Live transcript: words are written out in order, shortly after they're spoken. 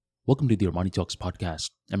Welcome to the Armani Talks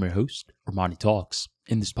podcast. I'm your host, Armani Talks.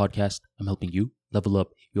 In this podcast, I'm helping you level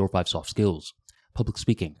up your 5 soft skills: public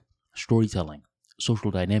speaking, storytelling,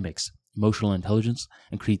 social dynamics, emotional intelligence,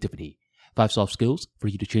 and creativity. 5 soft skills for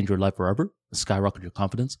you to change your life forever and skyrocket your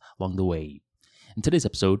confidence along the way. In today's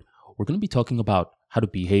episode, we're going to be talking about how to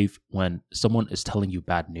behave when someone is telling you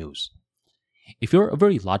bad news. If you're a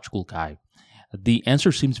very logical guy, the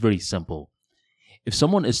answer seems very simple. If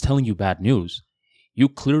someone is telling you bad news, you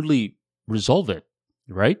clearly resolve it,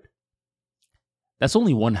 right? That's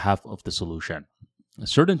only one half of the solution.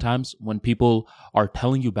 Certain times when people are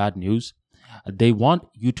telling you bad news, they want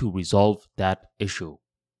you to resolve that issue.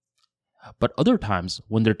 But other times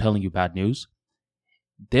when they're telling you bad news,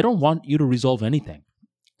 they don't want you to resolve anything.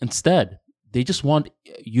 Instead, they just want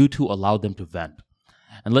you to allow them to vent.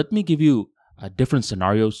 And let me give you different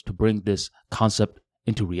scenarios to bring this concept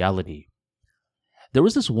into reality. There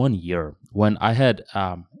was this one year when I had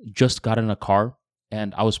just gotten a car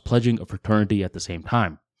and I was pledging a fraternity at the same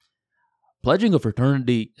time. Pledging a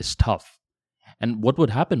fraternity is tough. And what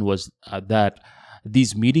would happen was that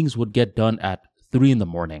these meetings would get done at 3 in the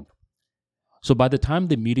morning. So by the time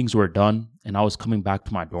the meetings were done and I was coming back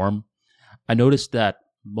to my dorm, I noticed that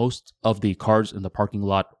most of the cars in the parking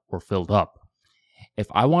lot were filled up. If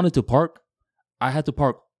I wanted to park, I had to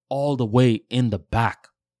park all the way in the back.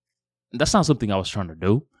 That's not something I was trying to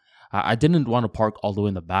do. I didn't want to park all the way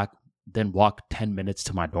in the back, then walk 10 minutes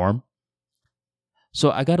to my dorm.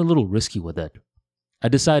 So I got a little risky with it. I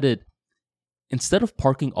decided, instead of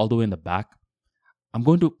parking all the way in the back, I'm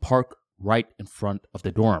going to park right in front of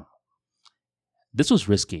the dorm. This was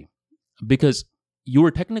risky because you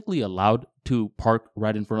were technically allowed to park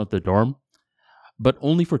right in front of the dorm, but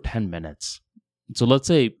only for 10 minutes. So let's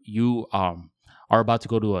say you are about to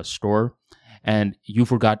go to a store and you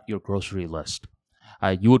forgot your grocery list.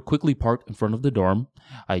 You would quickly park in front of the dorm.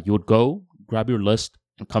 You would go, grab your list,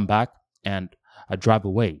 and come back and drive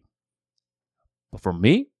away. But for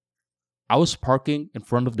me, I was parking in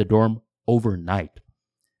front of the dorm overnight.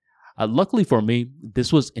 Luckily for me,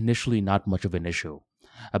 this was initially not much of an issue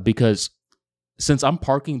because since I'm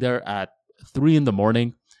parking there at 3 in the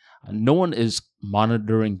morning, no one is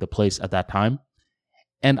monitoring the place at that time.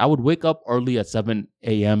 And I would wake up early at 7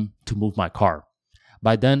 a.m. to move my car.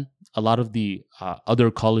 By then, a lot of the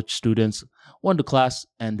other college students went to class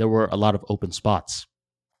and there were a lot of open spots.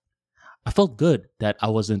 I felt good that I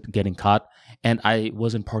wasn't getting caught and I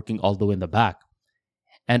wasn't parking all the way in the back.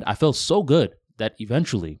 And I felt so good that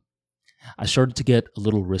eventually I started to get a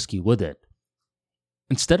little risky with it.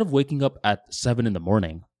 Instead of waking up at 7 in the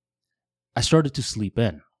morning, I started to sleep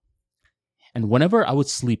in. And whenever I would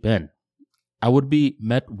sleep in, I would be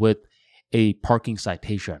met with a parking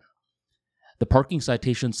citation. The parking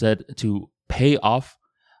citation said to pay off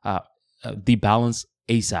the balance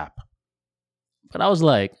ASAP. But I was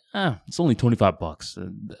like, it's only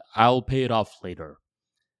 $25. I'll pay it off later.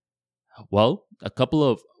 Well, a couple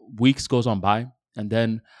of weeks goes on by, and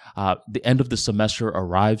then the end of the semester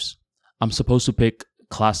arrives. I'm supposed to pick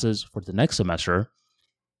classes for the next semester.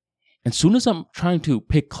 And soon as I'm trying to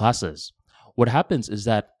pick classes, what happens is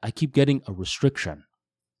that I keep getting a restriction.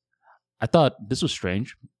 I thought this was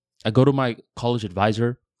strange. I go to my college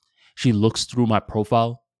advisor. She looks through my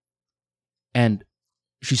profile and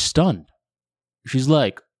she's stunned. She's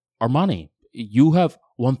like, Armani, you have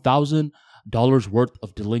 $1,000 worth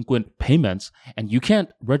of delinquent payments and you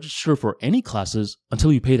can't register for any classes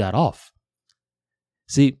until you pay that off.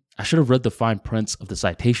 See, I should have read the fine prints of the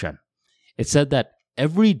citation. It said that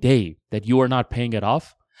every day that you are not paying it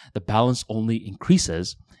off, the balance only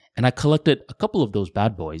increases, and I collected a couple of those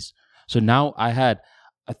bad boys. So now I had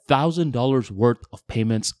 $1,000 worth of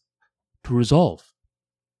payments to resolve.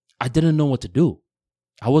 I didn't know what to do.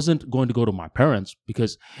 I wasn't going to go to my parents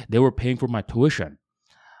because they were paying for my tuition.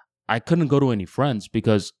 I couldn't go to any friends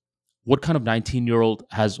because what kind of 19-year-old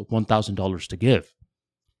has $1,000 to give?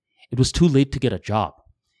 It was too late to get a job.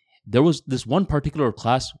 There was this one particular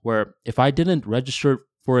class where if I didn't register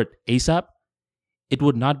for it ASAP, it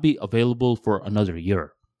would not be available for another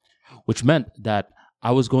year, which meant that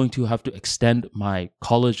I was going to have to extend my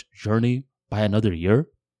college journey by another year.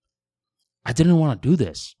 I didn't want to do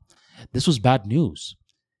this. This was bad news.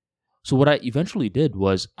 So what I eventually did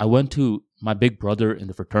was I went to my big brother in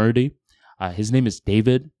the fraternity. His name is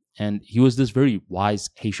David, and he was this very wise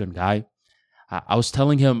Haitian guy. I was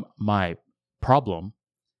telling him my problem,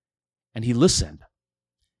 and he listened.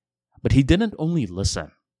 But he didn't only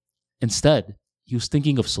listen. Instead, he was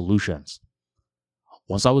thinking of solutions.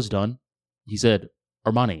 Once I was done, he said,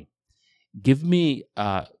 Armani, give me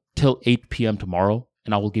till 8 p.m. tomorrow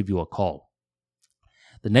and I will give you a call.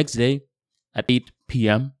 The next day at 8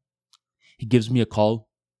 p.m., he gives me a call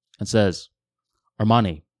and says,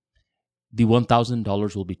 Armani, the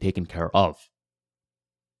 $1,000 will be taken care of.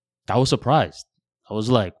 I was surprised. I was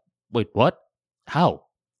like, wait, what? How?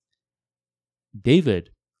 David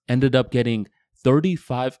ended up getting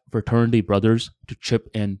 35 fraternity brothers to chip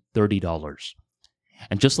in $30.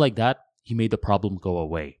 And just like that, he made the problem go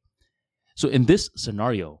away. So in this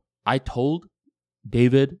scenario, I told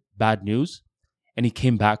David bad news, and he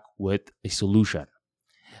came back with a solution.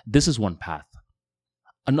 This is one path.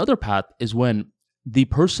 Another path is when the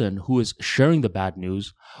person who is sharing the bad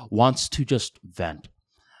news wants to just vent.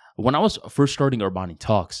 When I was first starting Armani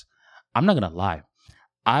Talks, I'm not going to lie,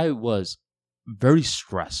 I was very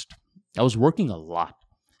stressed. I was working a lot.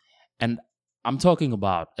 And I'm talking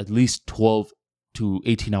about at least 12 to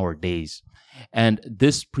 18-hour days. And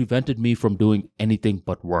this prevented me from doing anything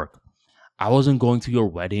but work. I wasn't going to your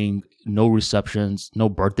wedding, no receptions, no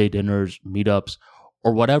birthday dinners, meetups,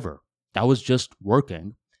 or whatever. I was just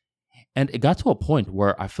working. And it got to a point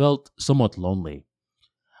where I felt somewhat lonely.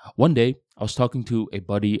 One day, I was talking to a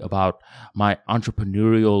buddy about my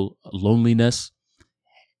entrepreneurial loneliness.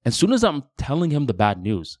 As soon as I'm telling him the bad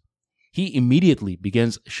news, he immediately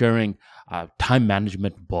begins sharing time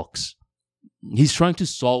management books. He's trying to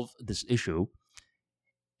solve this issue.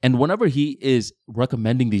 And whenever he is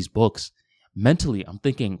recommending these books, mentally, I'm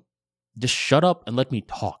thinking, just shut up and let me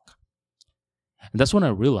talk. And that's when I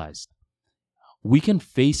realized we can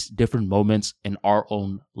face different moments in our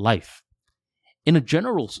own life. In a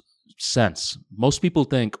general sense, most people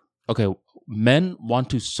think, okay, men want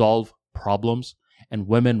to solve problems and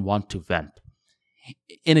women want to vent.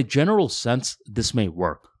 In a general sense, this may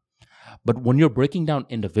work. But when you're breaking down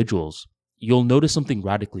individuals, you'll notice something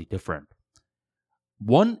radically different.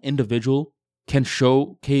 One individual can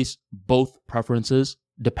showcase both preferences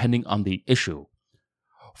depending on the issue.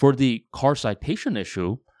 For the car citation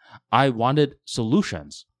issue, I wanted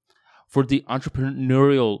solutions. For the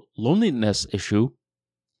entrepreneurial loneliness issue,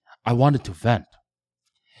 I wanted to vent.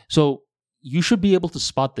 So you should be able to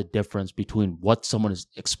spot the difference between what someone is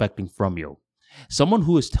expecting from you. Someone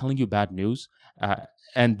who is telling you bad news,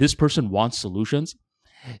 and this person wants solutions,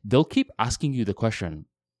 they'll keep asking you the question,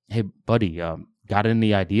 hey, buddy, got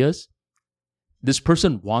any ideas? This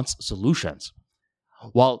person wants solutions.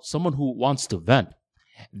 While someone who wants to vent,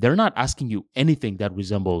 they're not asking you anything that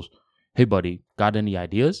resembles, hey, buddy, got any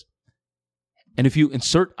ideas? And if you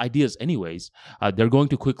insert ideas anyways, they're going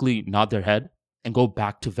to quickly nod their head and go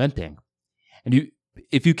back to venting. And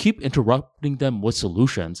if you keep interrupting them with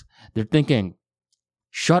solutions, they're thinking,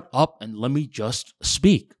 shut up and let me just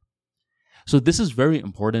speak. So this is very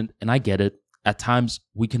important, and I get it. At times,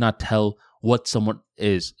 we cannot tell what someone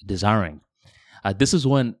is desiring. This is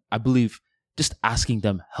when I believe just asking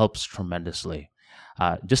them helps tremendously.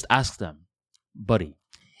 Just ask them, buddy,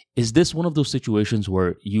 is this one of those situations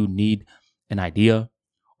where you need an idea,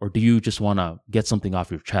 or do you just want to get something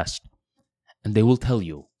off your chest? And they will tell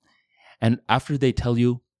you. And after they tell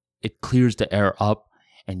you, it clears the air up,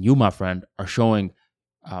 and you, my friend, are showing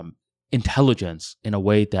intelligence in a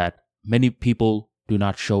way that many people do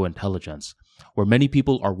not show intelligence. Where many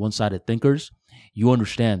people are one-sided thinkers, you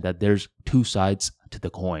understand that there's two sides to the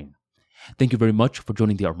coin. Thank you very much for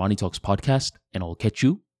joining the Armani Talks podcast, and I'll catch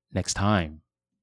you next time.